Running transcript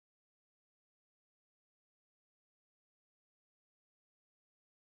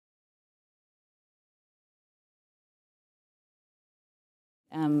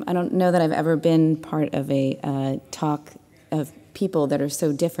I don't know that I've ever been part of a talk of people that are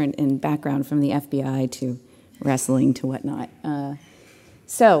so different in background, from the FBI to wrestling to whatnot. I'm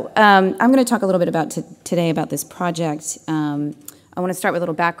going to talk a little bit about today about this project. I want to start with a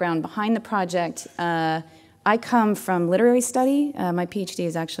little background behind the project. I come from literary study. My PhD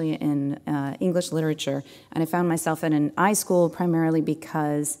is actually in English literature, and I found myself in an I school primarily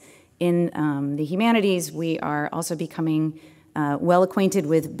because in the humanities we are also becoming well acquainted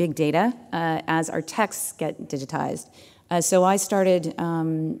with big data as our texts get digitized. So I started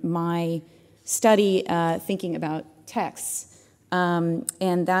my study thinking about texts,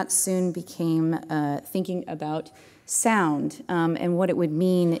 and that soon became thinking about sound and what it would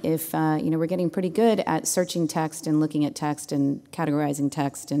mean if we're getting pretty good at searching text and looking at text and categorizing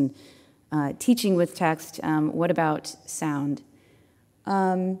text and teaching with text. What about sound?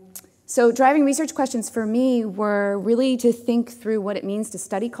 So driving research questions for me were really to think through what it means to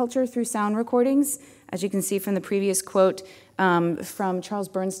study culture through sound recordings. As you can see from the previous quote from Charles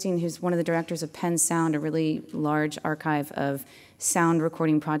Bernstein, who's one of the directors of PennSound, a really large archive of sound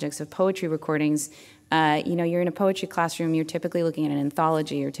recording projects of poetry recordings. You're in a poetry classroom, you're typically looking at an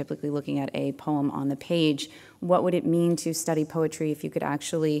anthology, you're typically looking at a poem on the page. What would it mean to study poetry if you could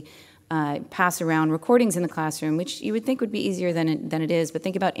actually pass around recordings in the classroom, which you would think would be easier than it is, but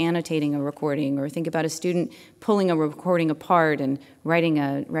think about annotating a recording, or think about a student pulling a recording apart and writing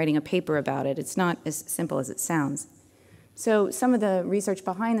a paper about it. It's not as simple as it sounds. So some of the research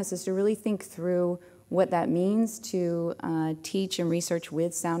behind this is to really think through what that means to teach and research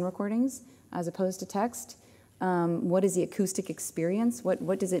with sound recordings as opposed to text. What is the acoustic experience?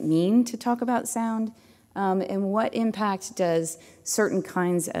 What does it mean to talk about sound? And what impact does certain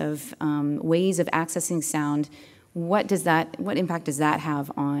kinds of ways of accessing sound, what impact does that have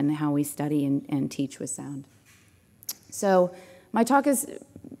on how we study and teach with sound? So my talk is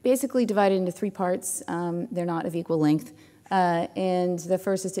basically divided into 3 parts. They're not of equal length. And the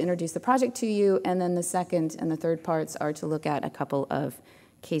first is to introduce the project to you, and then the second and the third parts are to look at a couple of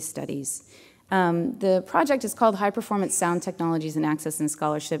case studies. The project is called High Performance Sound Technologies and Access and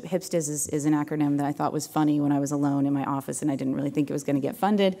Scholarship. HiPSTAS is an acronym that I thought was funny when I was alone in my office, and I didn't really think it was going to get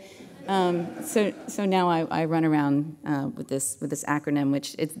funded. So now I run around with this acronym,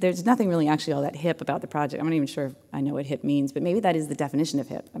 which there's nothing really actually all that hip about the project. I'm not even sure if I know what hip means, but maybe that is the definition of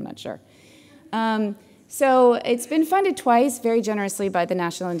hip. I'm not sure. So it's been funded twice, very generously, by the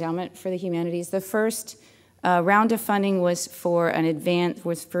National Endowment for the Humanities. The first round of funding was for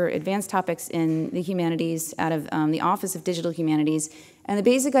advanced topics in the humanities out of the Office of Digital Humanities, and the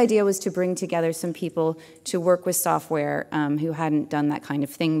basic idea was to bring together some people to work with software who hadn't done that kind of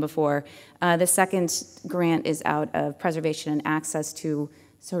thing before. The second grant is out of preservation and access to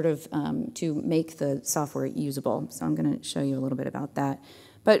to make the software usable. So I'm going to show you a little bit about that.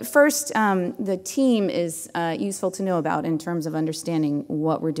 But first, the team is useful to know about in terms of understanding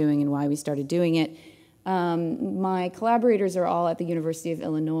what we're doing and why we started doing it. My collaborators are all at the University of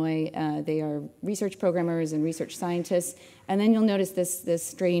Illinois. They are research programmers and research scientists. And then you'll notice this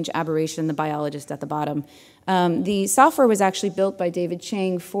strange aberration, the biologist at the bottom. The software was actually built by David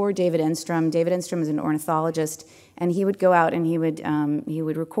Chang for David Enstrom. David Enstrom is an ornithologist, and he would go out and he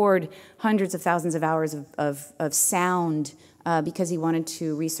would record hundreds of thousands of hours of sound because he wanted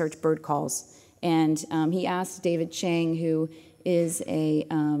to research bird calls. And he asked David Chang, who is a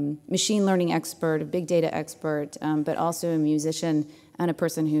machine learning expert, a big data expert, but also a musician and a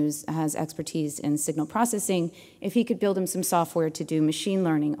person who has expertise in signal processing, if he could build him some software to do machine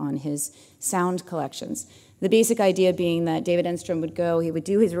learning on his sound collections. The basic idea being that David Enstrom would go, he would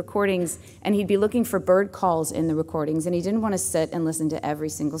do his recordings, and he'd be looking for bird calls in the recordings, and he didn't want to sit and listen to every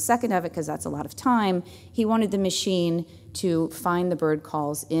single second of it because that's a lot of time. He wanted the machine to find the bird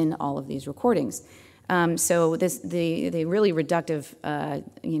calls in all of these recordings. So the really reductive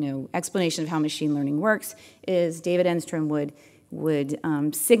explanation of how machine learning works is David Enstrom would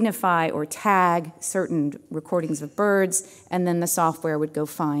signify or tag certain recordings of birds, and then the software would go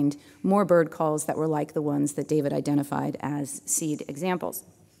find more bird calls that were like the ones that David identified as seed examples.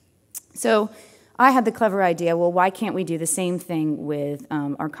 So I had the clever idea, well, why can't we do the same thing with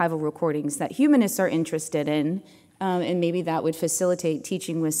archival recordings that humanists are interested in? And maybe that would facilitate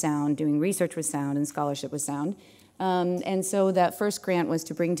teaching with sound, doing research with sound, and scholarship with sound. And so that first grant was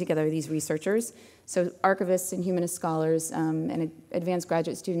to bring together these researchers, so archivists and humanist scholars and advanced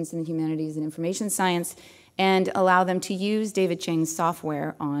graduate students in the humanities and information science, and allow them to use David Chang's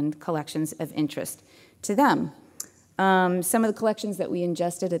software on collections of interest to them. Some of the collections that we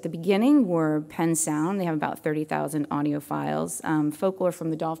ingested at the beginning were PennSound. They have about 30,000 audio files. Folklore from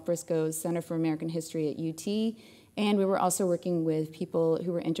the Dolph Briscoe's Center for American History at UT, And we were also working with people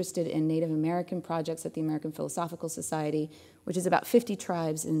who were interested in Native American projects at the American Philosophical Society, which is about 50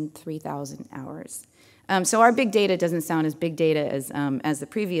 tribes in 3,000 hours. So our big data doesn't sound as big data as the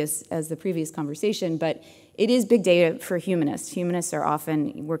previous conversation, but it is big data for humanists. Humanists are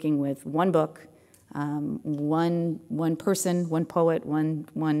often working with one book, one person, one poet,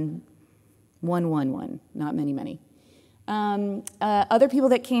 one, not many. Other people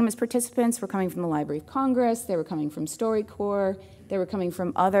that came as participants were coming from the Library of Congress, they were coming from StoryCorps, they were coming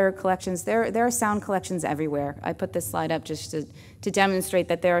from other collections. There are sound collections everywhere. I put this slide up just to demonstrate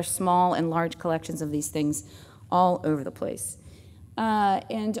that there are small and large collections of these things all over the place.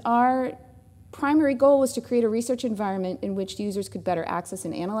 And our primary goal was to create a research environment in which users could better access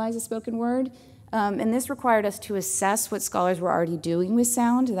and analyze a spoken word. And this required us to assess what scholars were already doing with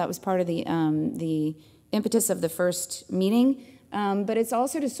sound. That was part of the impetus of the first meeting, but it's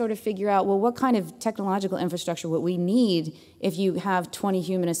also to sort of figure out, well, what kind of technological infrastructure would we need if you have 20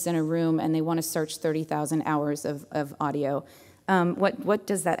 humanists in a room and they want to search 30,000 hours of audio? What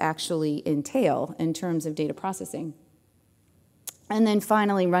does that actually entail in terms of data processing? And then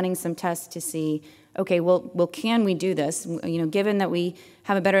finally running some tests to see, okay, well, can we do this? You know, given that we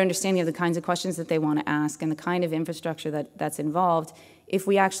have a better understanding of the kinds of questions that they want to ask and the kind of infrastructure that's involved, if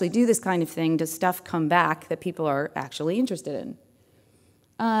we actually do this kind of thing, does stuff come back that people are actually interested in?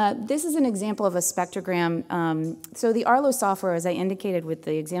 This is an example of a spectrogram. So the Arlo software, as I indicated with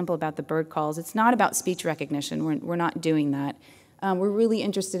the example about the bird calls, it's not about speech recognition. We're not doing that. We're really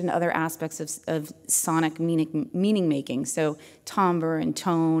interested in other aspects of sonic meaning making, so timbre and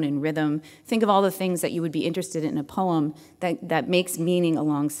tone and rhythm. Think of all the things that you would be interested in a poem that makes meaning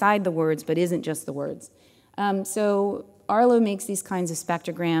alongside the words but isn't just the words. So Arlo makes these kinds of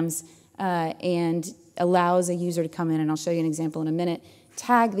spectrograms and allows a user to come in, and I'll show you an example in a minute,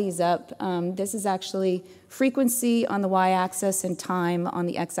 tag these up. This is actually frequency on the y-axis and time on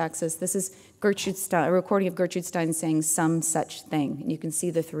the x-axis. This is Gertrude Stein, a recording of Gertrude Stein saying some such thing. And you can see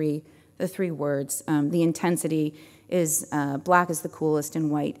the three words. The intensity is black is the coolest and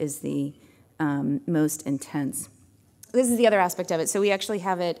white is the most intense. This is the other aspect of it. So we actually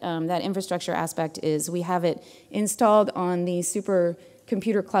have it, that infrastructure aspect is we have it installed on the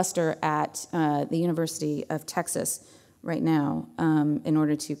supercomputer cluster at the University of Texas right now in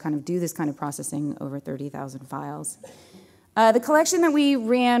order to kind of do this kind of processing over 30,000 files. The collection that we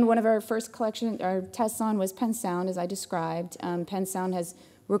ran, one of our first our tests on was PennSound, as I described. PennSound has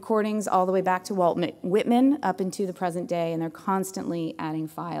recordings all the way back to Walt Whitman up into the present day, and they're constantly adding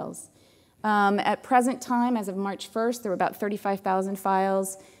files. At present time, as of March 1st, there were about 35,000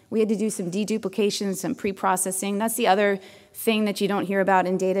 files. We had to do some deduplication, some pre-processing. That's the other thing that you don't hear about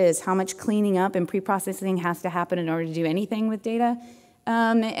in data is how much cleaning up and pre-processing has to happen in order to do anything with data.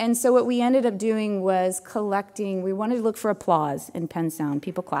 And so what we ended up doing was collecting, we wanted to look for applause in PennSound,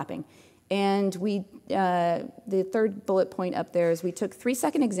 people clapping. And the third bullet point up there is we took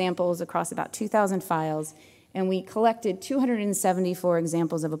 3-second examples across about 2,000 files, and we collected 274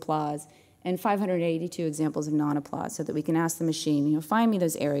 examples of applause and 582 examples of non-applause so that we can ask the machine, you know, find me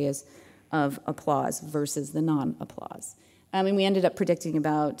those areas of applause versus the non-applause. And we ended up predicting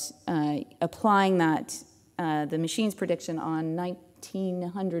about applying that, the machine's prediction on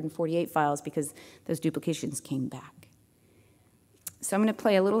 1,948 files because those duplications came back. So I'm going to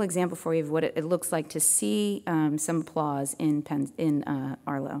play a little example for you of what it looks like to see some applause in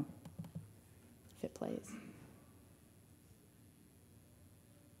Arlo, if it plays.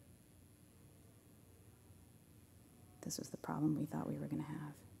 This was the problem we thought we were going to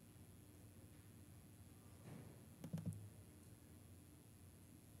have.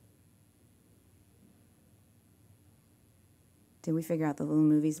 Did we figure out the little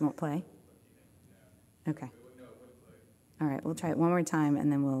movies won't play? Okay. All right, we'll try it one more time,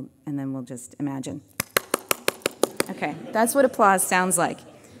 and then we'll just imagine. Okay, that's what applause sounds like.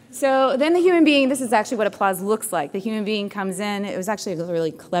 So then the human being, this is actually what applause looks like. The human being comes in. It was actually a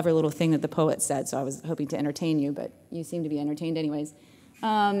really clever little thing that the poet said, so I was hoping to entertain you, but you seem to be entertained anyways.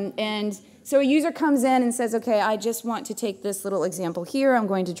 And so a user comes in and says, okay, I just want to take this little example here. I'm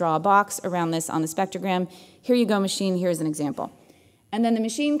going to draw a box around this on the spectrogram. Here you go, machine. Here's an example. And then the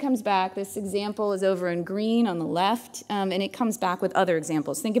machine comes back. This example is over in green on the left, and it comes back with other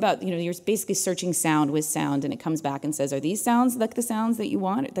examples. Think about, you know, you're basically searching sound with sound, and it comes back and says, are these sounds like the sounds that you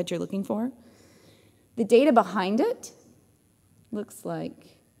want, that you're looking for? The data behind it looks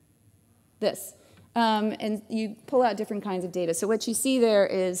like this. And you pull out different kinds of data. So what you see there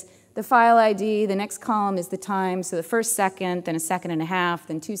is the file ID. The next column is the time. So the first second, then a second and a half,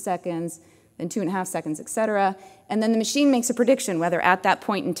 then 2 seconds, in 2.5 seconds, et cetera. And then the machine makes a prediction whether at that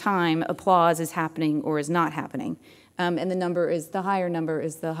point in time applause is happening or is not happening. And the higher number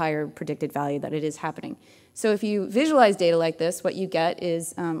is the higher predicted value that it is happening. So if you visualize data like this, what you get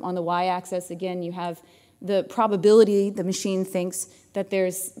is on the y-axis, again, you have the probability the machine thinks that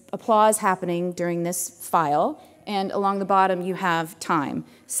there's applause happening during this file. And along the bottom, you have time.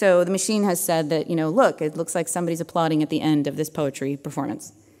 So the machine has said that, look, it looks like somebody's applauding at the end of this poetry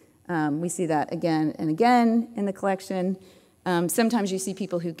performance. We see that again and again in the collection. Sometimes you see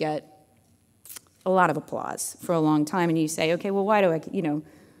people who get a lot of applause for a long time, and you say, okay, well, why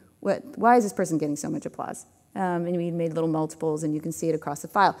is this person getting so much applause? And we made little multiples, and you can see it across the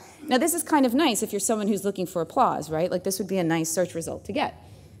file. Now, this is kind of nice if you're someone who's looking for applause, right? Like, this would be a nice search result to get.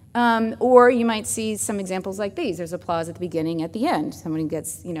 Or you might see some examples like these. There's applause at the beginning, at the end. Someone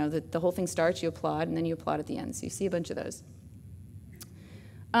gets, the whole thing starts, you applaud, and then you applaud at the end. So you see a bunch of those.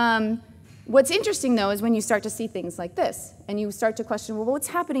 What's interesting, though, is when you start to see things like this, and you start to question, well, what's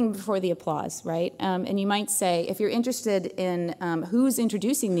happening before the applause, right? And you might say, if you're interested in who's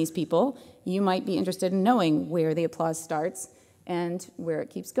introducing these people, you might be interested in knowing where the applause starts and where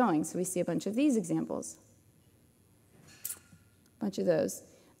it keeps going. So we see a bunch of these examples. A bunch of those.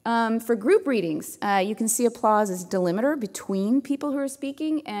 For group readings, you can see applause as a delimiter between people who are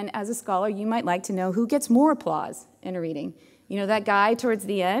speaking, and as a scholar, you might like to know who gets more applause in a reading. That guy towards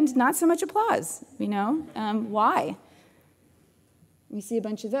the end, not so much applause, why? We see a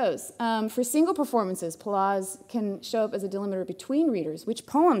bunch of those. For single performances, applause can show up as a delimiter between readers. Which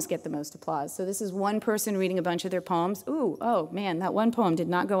poems get the most applause? So this is one person reading a bunch of their poems. Ooh, oh man, that one poem did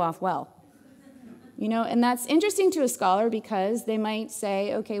not go off well. And that's interesting to a scholar because they might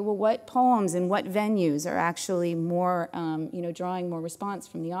say, okay, well, what poems and what venues are actually more, drawing more response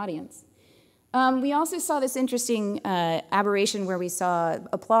from the audience? We also saw this interesting aberration where we saw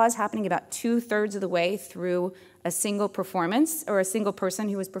applause happening about 2/3 of the way through a single performance or a single person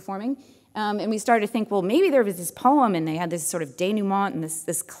who was performing. And we started to think, well, maybe there was this poem and they had this sort of denouement and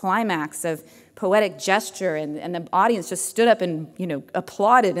this climax of poetic gesture, and the audience just stood up and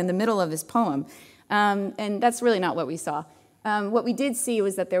applauded in the middle of this poem. And that's really not what we saw. What we did see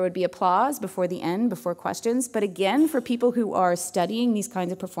was that there would be applause before the end, before questions. But again, for people who are studying these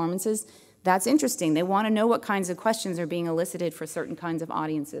kinds of performances, that's interesting. They want to know what kinds of questions are being elicited for certain kinds of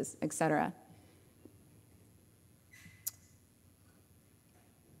audiences, et cetera.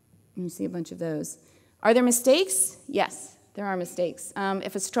 You see a bunch of those. Are there mistakes? Yes, there are mistakes.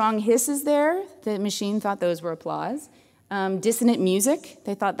 If a strong hiss is there, the machine thought those were applause. Dissonant music,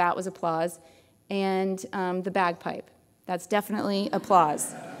 they thought that was applause. And the bagpipe, that's definitely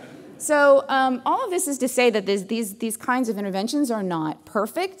applause. So all of this is to say that these kinds of interventions are not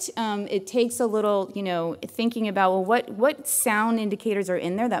perfect. It takes a little, thinking about, well, what sound indicators are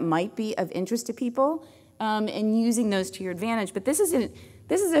in there that might be of interest to people, and using those to your advantage. But this is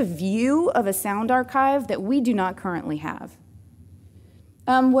a view of a sound archive that we do not currently have.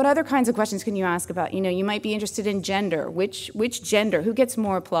 What other kinds of questions can you ask about? You might be interested in gender. Which gender? Who gets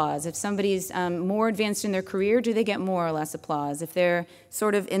more applause? If somebody's more advanced in their career, do they get more or less applause? If they're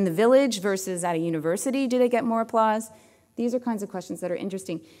sort of in the village versus at a university, do they get more applause? These are kinds of questions that are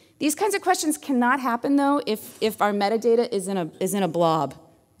interesting. These kinds of questions cannot happen, though, if our metadata is in a blob,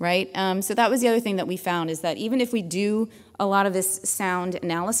 right? So that was the other thing that we found, is that even if we do a lot of this sound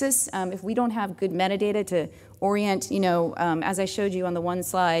analysis, if we don't have good metadata to orient, as I showed you on the one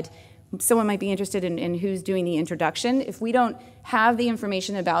slide, someone might be interested in who's doing the introduction. If we don't have the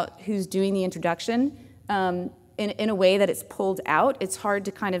information about who's doing the introduction in a way that it's pulled out, it's hard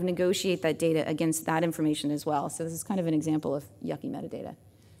to kind of negotiate that data against that information as well. So this is kind of an example of yucky metadata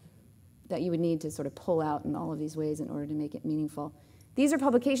that you would need to sort of pull out in all of these ways in order to make it meaningful. These are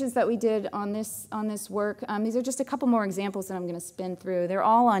publications that we did on this work. These are just a couple more examples that I'm going to spin through. They're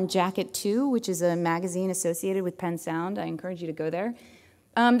all on Jacket 2, which is a magazine associated with PennSound. I encourage you to go there.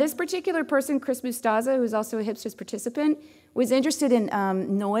 This particular person, Chris Mustaza, who's also a HiPSTAS participant, was interested in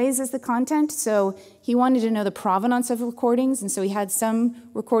noise as the content. So he wanted to know the provenance of recordings, and so he had some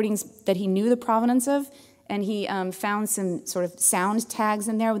recordings that he knew the provenance of, and he found some sort of sound tags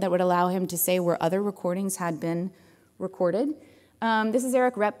in there that would allow him to say where other recordings had been recorded. This is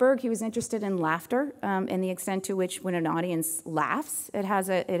Eric Retberg. He was interested in laughter and the extent to which, when an audience laughs, it has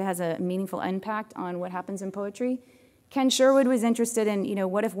a meaningful impact on what happens in poetry. Ken Sherwood was interested in,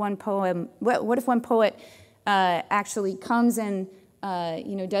 what if one poet actually comes and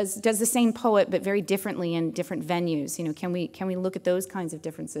does the same poet but very differently in different venues? Can we look at those kinds of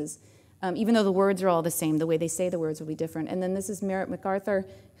differences? Even though the words are all the same, the way they say the words will be different. And then this is Merritt MacArthur,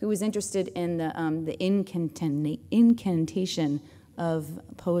 who was interested in the incantation of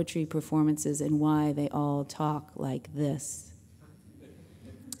poetry performances and why they all talk like this.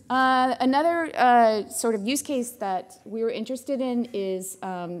 Another sort of use case that we were interested in is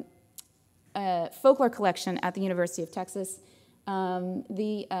a folklore collection at the University of Texas.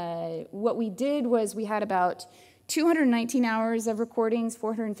 What we did was we had about 219 hours of recordings,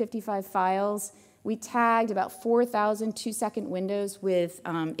 455 files. We tagged about 4,000 two-second windows with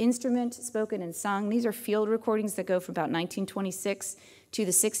instrument, spoken, and sung. These are field recordings that go from about 1926 to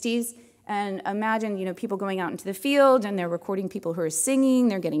the 60s. And imagine, people going out into the field, and they're recording people who are singing.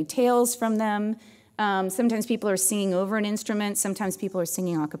 They're getting tales from them. Sometimes people are singing over an instrument. Sometimes people are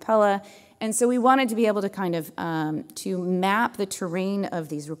singing a cappella. And so we wanted to be able to kind of to map the terrain of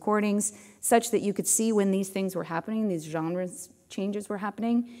these recordings such that you could see when these things were happening, these genre changes were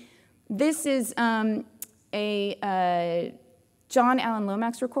happening. This is John Alan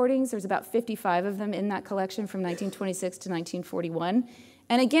Lomax recordings. There's about 55 of them in that collection from 1926 to 1941.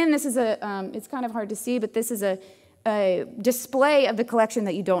 And again, this is it's kind of hard to see, but this is a display of the collection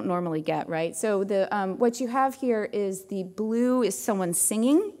that you don't normally get, right? So what you have here is the blue is someone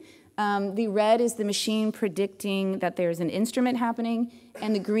singing. The red is the machine predicting that there's an instrument happening,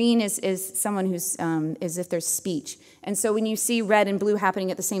 and the green is someone who's as if there's speech. And so when you see red and blue happening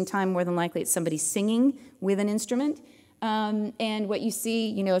at the same time, more than likely it's somebody singing with an instrument. And what you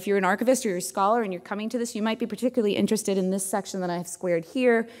see, if you're an archivist or you're a scholar and you're coming to this, you might be particularly interested in this section that I've squared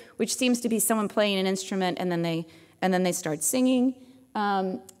here, which seems to be someone playing an instrument and then they start singing.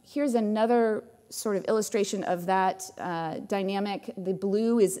 Here's another sort of illustration of that dynamic. The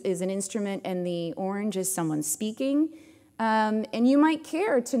blue is an instrument and the orange is someone speaking. And you might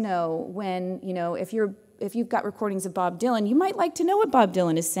care to know when, if you've got recordings of Bob Dylan, you might like to know what Bob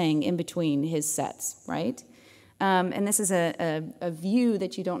Dylan is saying in between his sets, right? And this is a view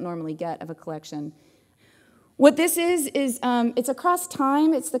that you don't normally get of a collection. What this is it's across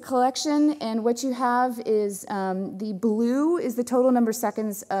time, it's the collection, and what you have is the blue is the total number of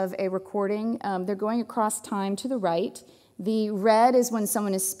seconds of a recording. They're going across time to the right. The red is when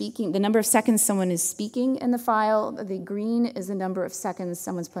someone is speaking, the number of seconds someone is speaking in the file. The green is the number of seconds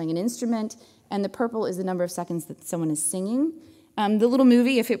someone's playing an instrument, and the purple is the number of seconds that someone is singing. The little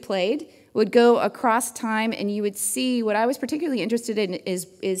movie, if it played, would go across time, and you would see what I was particularly interested in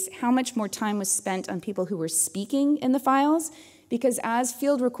is how much more time was spent on people who were speaking in the files, because as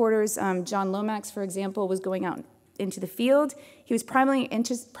field recorders, John Lomax, for example, was going out into the field. He was primarily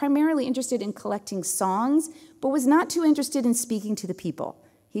interested in collecting songs, but was not too interested in speaking to the people.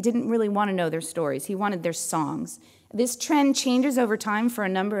 He didn't really want to know their stories. He wanted their songs. This trend changes over time for a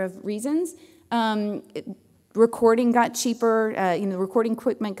number of reasons. Recording got cheaper, the recording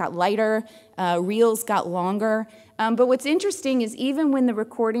equipment got lighter, reels got longer. But what's interesting is even when the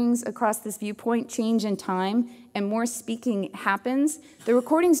recordings across this viewpoint change in time and more speaking happens, the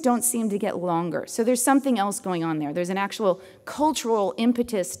recordings don't seem to get longer. So there's something else going on there. There's an actual cultural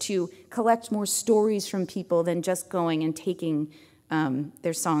impetus to collect more stories from people than just going and taking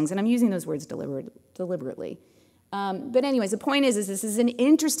their songs. And I'm using those words deliberately. But anyways, the point is this is an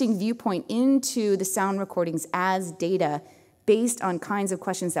interesting viewpoint into the sound recordings as data based on kinds of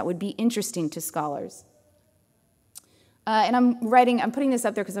questions that would be interesting to scholars. And I'm putting this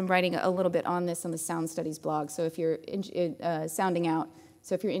up there because I'm writing a little bit on this on the Sound Studies blog. So if you're sounding out,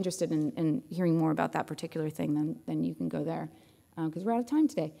 so if you're interested in hearing more about that particular thing, then you can go there because we're out of time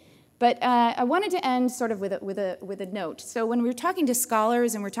today. But I wanted to end sort of with a note. So when we were talking to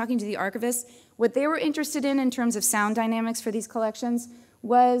scholars and we're talking to the archivists, what they were interested in terms of sound dynamics for these collections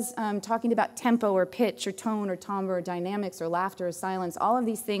was talking about tempo or pitch or tone or timbre or dynamics or laughter or silence, all of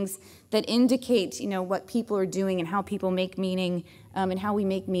these things that indicate what people are doing and how people make meaning and how we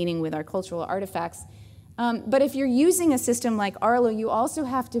make meaning with our cultural artifacts. But if you're using a system like Arlo, you also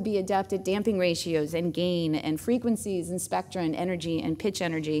have to be adept at damping ratios and gain and frequencies and spectra and energy and pitch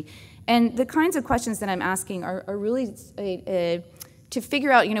energy. And the kinds of questions that I'm asking are really to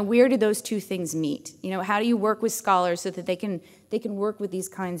figure out, where do those two things meet? How do you work with scholars so that they can work with these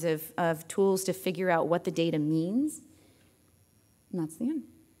kinds of tools to figure out what the data means? And that's the end.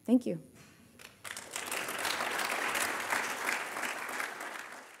 Thank you.